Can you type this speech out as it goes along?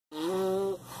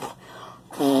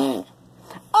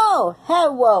Oh,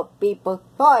 hello people.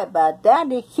 Sorry about that. I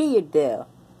didn't see you there.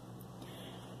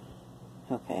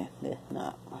 Okay, this is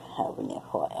not having a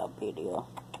hot video.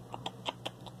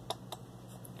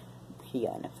 See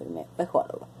y'all in a minute. But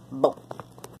whatever. Boom.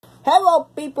 Hello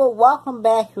people, welcome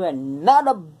back to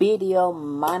another video.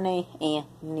 My name is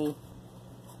Anthony.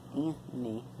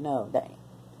 No, that ain't.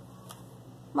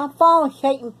 My phone's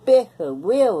shaking bigger,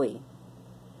 really.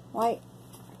 Like,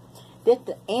 this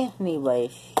the Anthony way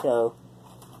show.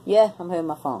 Yeah, I'm hearing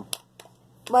my phone.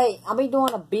 Wait, I'll be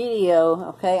doing a video,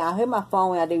 okay? I hear my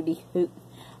phone when I do these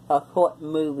short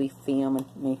movie film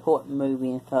and short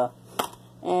movie and stuff.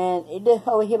 And it just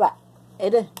over here it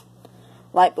just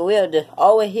like the real just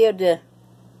over here just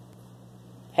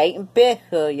hating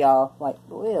picture, y'all. Like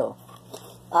the real.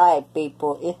 Alright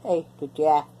people, it's the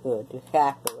jacker,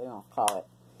 we don't call it.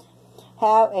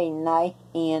 Have a nice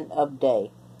end of day.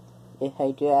 It's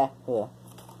a jacker.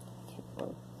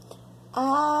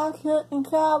 I couldn't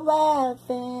stop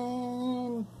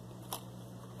laughing.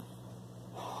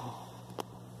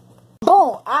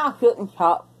 Boom! I couldn't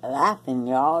stop laughing,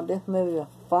 y'all. This movie is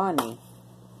funny.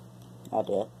 I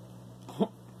did.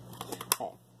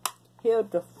 Okay. Here's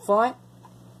the front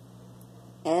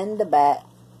and the back.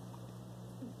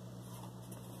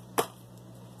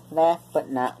 Last but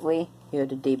not least, here's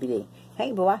the DVD.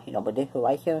 Thank you for watching. Don't forget to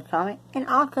like, share, and comment. And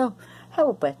also, have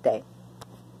a birthday.